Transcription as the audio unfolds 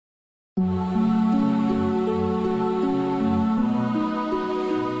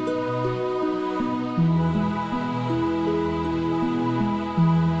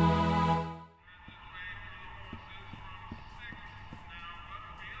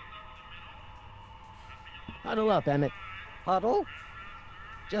Huddle up, Emmett. Huddle?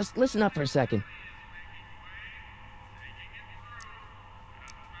 Just listen up for a second.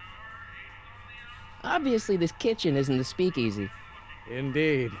 Obviously, this kitchen isn't the speakeasy.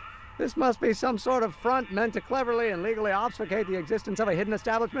 Indeed. This must be some sort of front meant to cleverly and legally obfuscate the existence of a hidden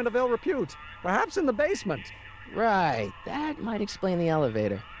establishment of ill repute. Perhaps in the basement. Right, that might explain the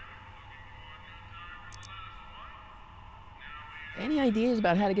elevator. Any ideas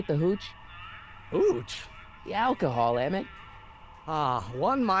about how to get the hooch? Hooch? The alcohol, Emmett.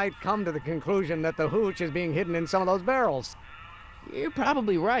 One might come to the conclusion that the hooch is being hidden in some of those barrels. You're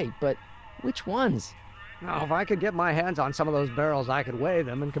probably right, but which ones? Now, if I could get my hands on some of those barrels, I could weigh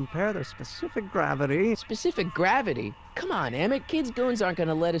them and compare their specific gravity. Specific gravity? Come on, Emmett. Kids' goons aren't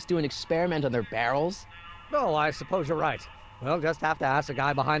gonna let us do an experiment on their barrels. Oh, I suppose you're right. We'll just have to ask the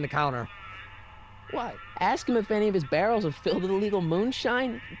guy behind the counter. What? Ask him if any of his barrels are filled with illegal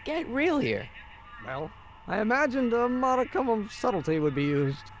moonshine? Get real here. Well, I imagined a modicum of subtlety would be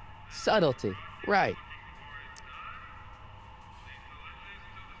used. Subtlety. Right.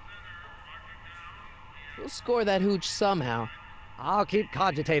 We'll score that hooch somehow. I'll keep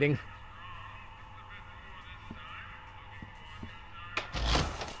cogitating.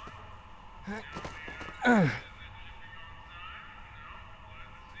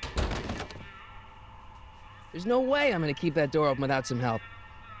 There's no way I'm gonna keep that door open without some help.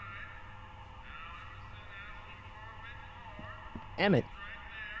 Emmett.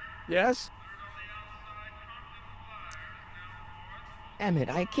 Yes? Emmett,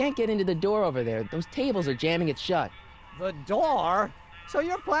 I can't get into the door over there. Those tables are jamming it shut. The door? So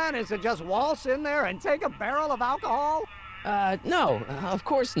your plan is to just waltz in there and take a barrel of alcohol? No, of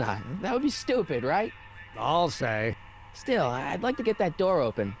course not. That would be stupid, right? I'll say. Still, I'd like to get that door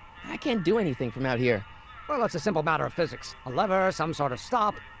open. I can't do anything from out here. Well, it's a simple matter of physics. A lever, some sort of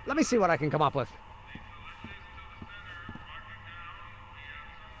stop. Let me see what I can come up with.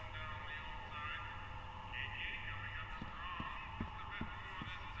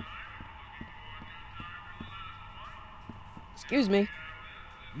 Excuse me.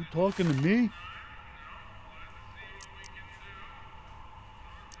 You talking to me?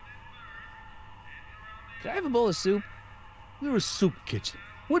 Could I have a bowl of soup? You're a soup kitchen.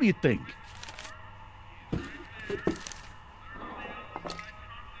 What do you think?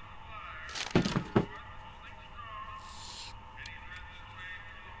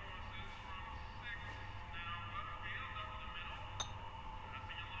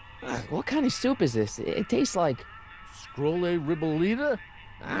 What kind of soup is this? It tastes like... Scrolle ribolita?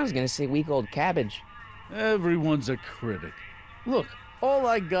 I was gonna say week-old cabbage. Everyone's a critic. Look, all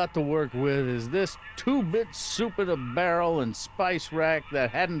I got to work with is this 2-bit soup in a barrel and spice rack that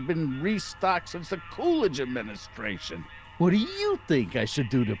hadn't been restocked since the Coolidge administration. What do you think I should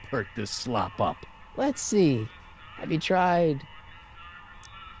do to perk this slop up? Let's see. Have you tried...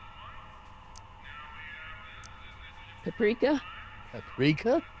 paprika?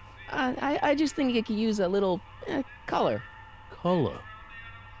 Paprika? I just think it could use a little color. Color?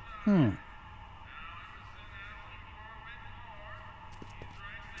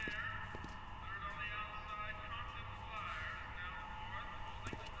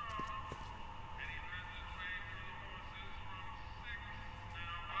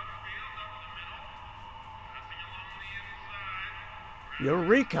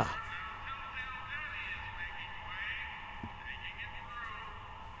 Eureka!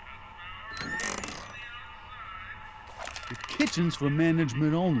 The kitchen's for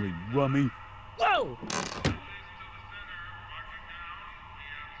management only, rummy. Whoa!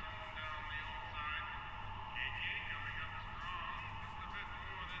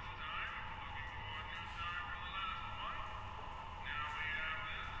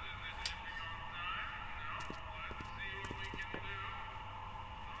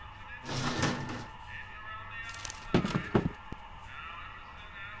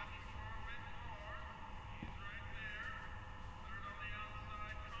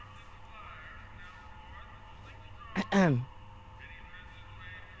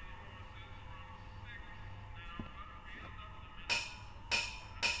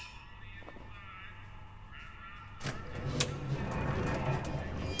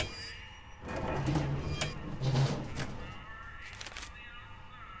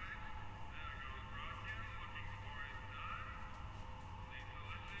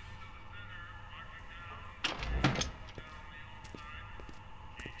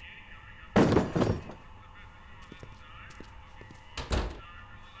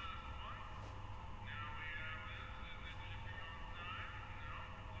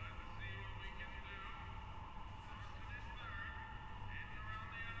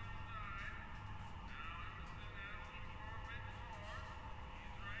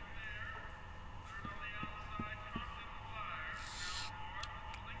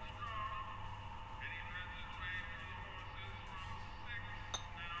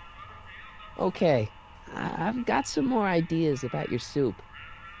 Okay, I've got some more ideas about your soup.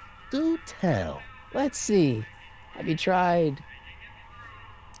 Do tell. Let's see. Have you tried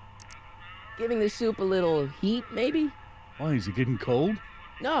giving the soup a little heat, maybe? Why, is it getting cold?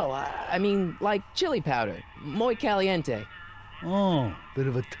 No, I mean like chili powder, muy caliente. Oh, bit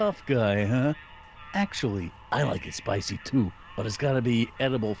of a tough guy, huh? Actually, I like it spicy too, but it's gotta be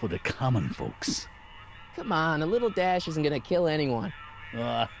edible for the common folks. Come on, a little dash isn't gonna kill anyone.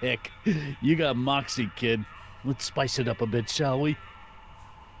 Ah, heck. You got moxie, kid. Let's spice it up a bit, shall we?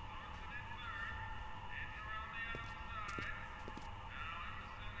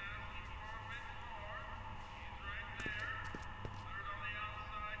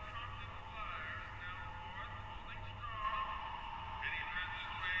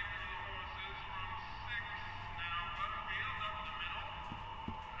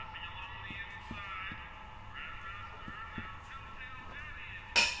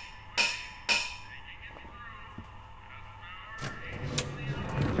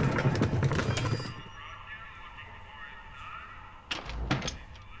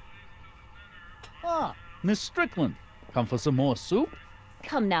 Ah, Miss Strickland. Come for some more soup?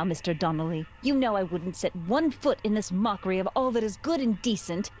 Come now, Mr. Donnelly. You know I wouldn't set one foot in this mockery of all that is good and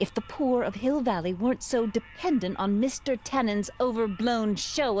decent if the poor of Hill Valley weren't so dependent on Mr. Tannen's overblown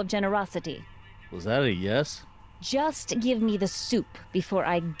show of generosity. Was that a yes? Just give me the soup before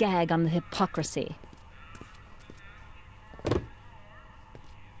I gag on the hypocrisy.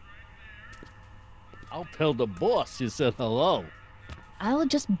 I'll tell the boss you said hello. I'll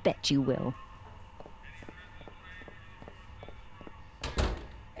just bet you will.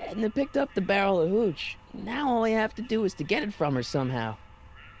 Edna picked up the barrel of hooch. Now all I have to do is to get it from her somehow.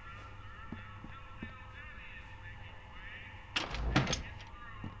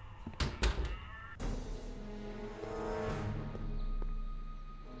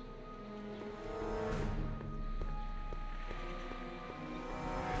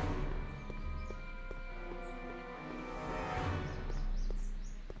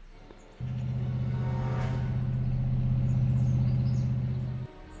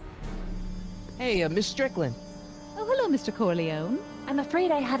 Hey, Miss Strickland. Oh, hello, Mr. Corleone. I'm afraid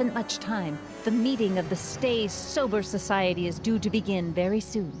I haven't much time. The meeting of the Stay Sober Society is due to begin very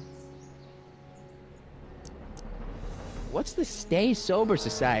soon. What's the Stay Sober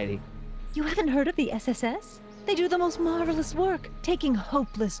Society? You haven't heard of the SSS? They do the most marvelous work, taking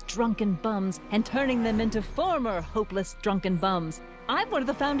hopeless drunken bums and turning them into former hopeless drunken bums. I'm one of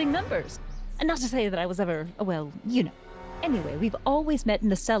the founding members. And not to say that I was ever, well, you know. Anyway, we've always met in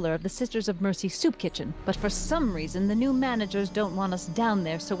the cellar of the Sisters of Mercy soup kitchen, but for some reason the new managers don't want us down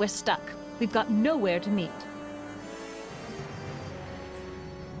there, so we're stuck. We've got nowhere to meet.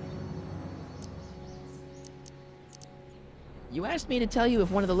 You asked me to tell you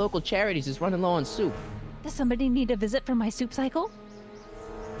if one of the local charities is running low on soup. Does somebody need a visit for my soup cycle?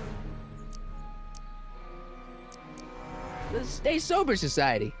 The Stay Sober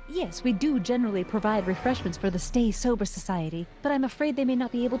Society. Yes, we do generally provide refreshments for the Stay Sober Society, but I'm afraid they may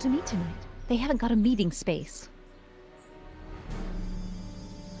not be able to meet tonight. They haven't got a meeting space.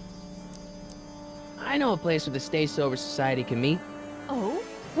 I know a place where the Stay Sober Society can meet. Oh?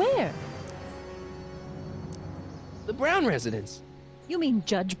 Where? The Brown residence. You mean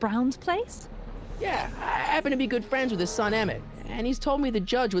Judge Brown's place? Yeah, I happen to be good friends with his son Emmett, and he's told me the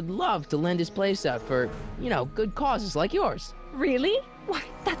judge would love to lend his place out for, you know, good causes like yours. Really? Why,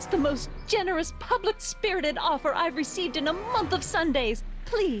 that's the most generous, public-spirited offer I've received in a month of Sundays.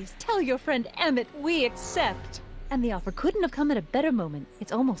 Please, tell your friend Emmett we accept. And the offer couldn't have come at a better moment.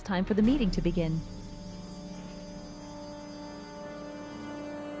 It's almost time for the meeting to begin.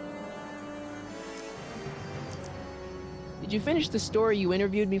 Did you finish the story you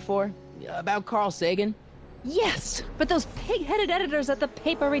interviewed me for? About Carl Sagan? Yes, but those pig-headed editors at the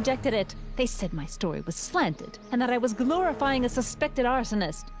paper rejected it. They said my story was slanted, and that I was glorifying a suspected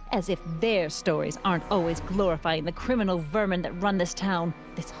arsonist. As if their stories aren't always glorifying the criminal vermin that run this town.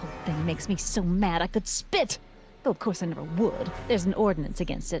 This whole thing makes me so mad I could spit. Though of course I never would. There's an ordinance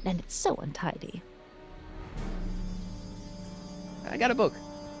against it, and it's so untidy. I got a book.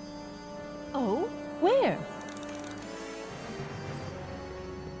 Oh? Where?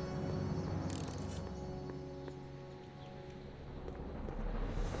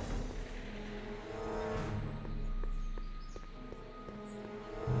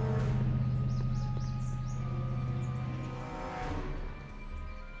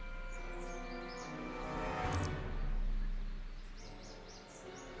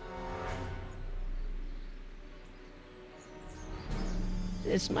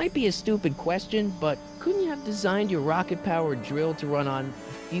 This might be a stupid question, but couldn't you have designed your rocket-powered drill to run on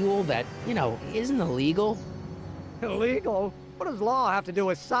fuel that, isn't illegal? Illegal? What does law have to do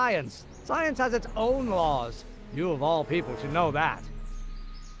with science? Science has its own laws. You of all people should know that.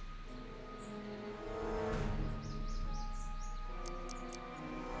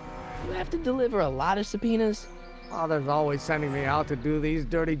 You have to deliver a lot of subpoenas? Father's always sending me out to do these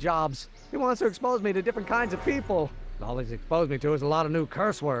dirty jobs. He wants to expose me to different kinds of people. All he's exposed me to is a lot of new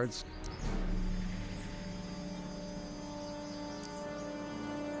curse words.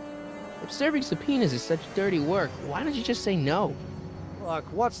 If serving subpoenas is such dirty work, why don't you just say no? Look,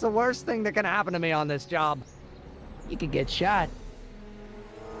 what's the worst thing that can happen to me on this job? You could get shot.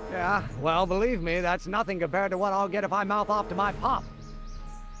 Yeah, well, believe me, that's nothing compared to what I'll get if I mouth off to my pop.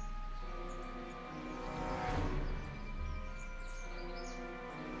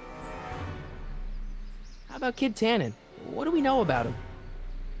 How about Kid Tannen? What do we know about him?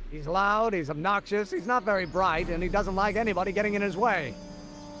 He's loud, he's obnoxious, he's not very bright, and he doesn't like anybody getting in his way.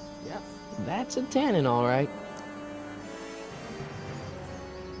 Yep, that's a Tannen, all right.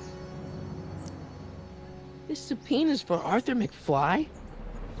 This subpoena's for Arthur McFly?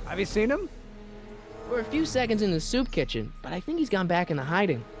 Have you seen him? For a few seconds in the soup kitchen, but I think he's gone back into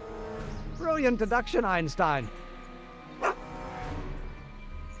hiding. Brilliant deduction, Einstein.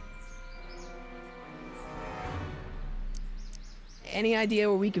 Any idea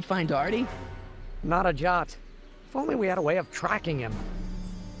where we could find Artie? Not a jot. If only we had a way of tracking him.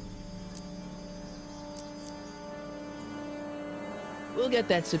 We'll get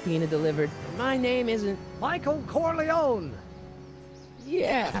that subpoena delivered. My name isn't... Michael Corleone!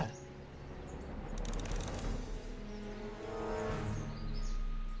 Yeah.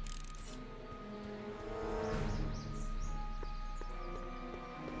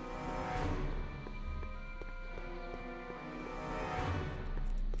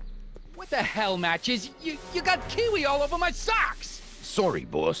 What the hell, Matches? You got kiwi all over my socks! Sorry,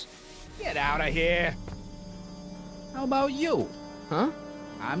 boss. Get out of here. How about you? Huh?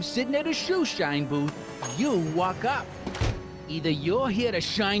 I'm sitting at a shoe shine booth. You walk up. Either you're here to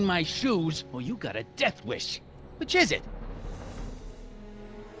shine my shoes, or you got a death wish. Which is it?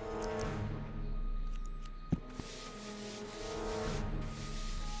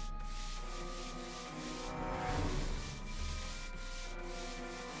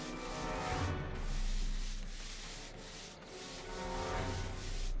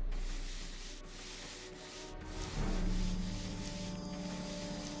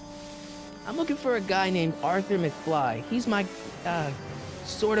 I'm looking for a guy named Arthur McFly. He's my,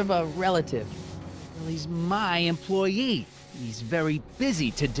 sort of a relative. Well, he's my employee. He's very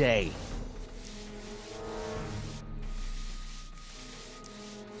busy today.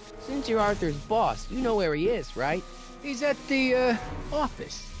 Since you're Arthur's boss, you know where he is, right? He's at the,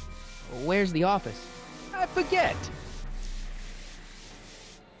 office. Where's the office? I forget.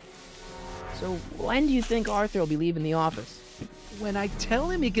 So when do you think Arthur will be leaving the office? When I tell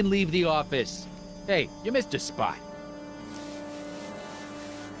him he can leave the office. Hey, you missed a spot.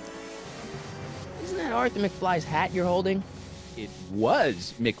 Isn't that Arthur McFly's hat you're holding? It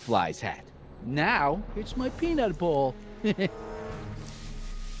was McFly's hat. Now, it's my peanut ball. Could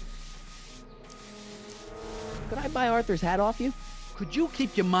I buy Arthur's hat off you? Could you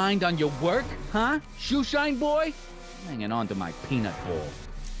keep your mind on your work, huh? Shoeshine boy? Hanging on to my peanut ball.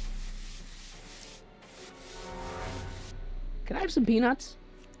 Can I have some peanuts?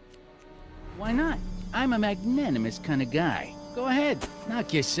 Why not? I'm a magnanimous kind of guy. Go ahead,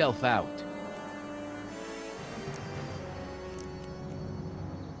 knock yourself out.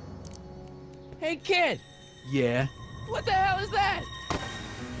 Hey, kid! Yeah? What the hell is that?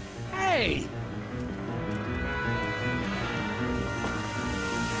 Hey!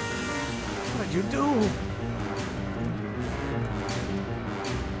 What'd you do?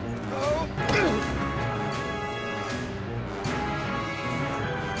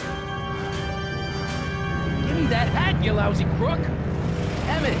 Give me that hat, you lousy crook!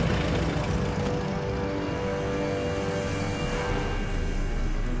 Emmett!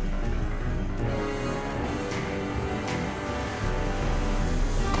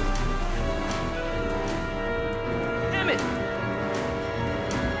 Emmett!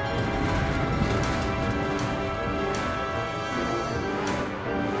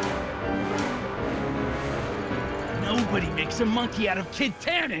 Nobody makes a monkey out of Kid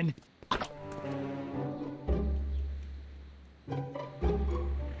Tannen!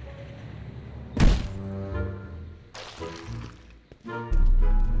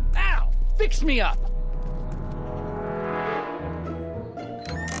 Ow! Fix me up!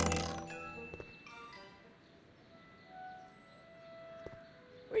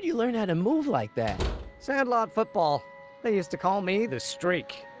 Where'd you learn how to move like that? Sandlot football. They used to call me the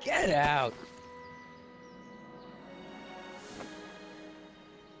Streak. Get out.